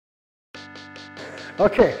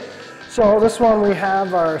Okay, so this one we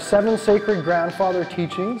have our 7 sacred grandfather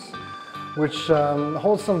teachings, which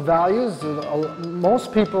hold some values that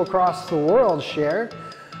most people across the world share.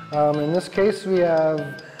 In this case, we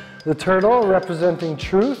have the turtle representing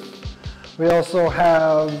truth. We also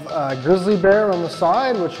have a grizzly bear on the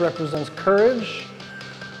side, which represents courage.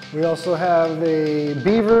 We also have a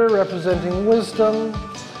beaver representing wisdom,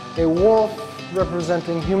 a wolf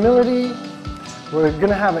representing humility. We're going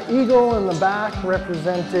to have an eagle in the back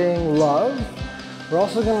representing love. We're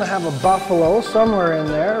also going to have a buffalo somewhere in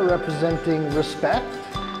there representing respect.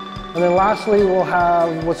 And then lastly, we'll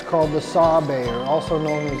have what's called the sawbear, also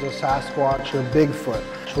known as a Sasquatch or Bigfoot,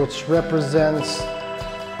 which represents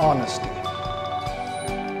honesty.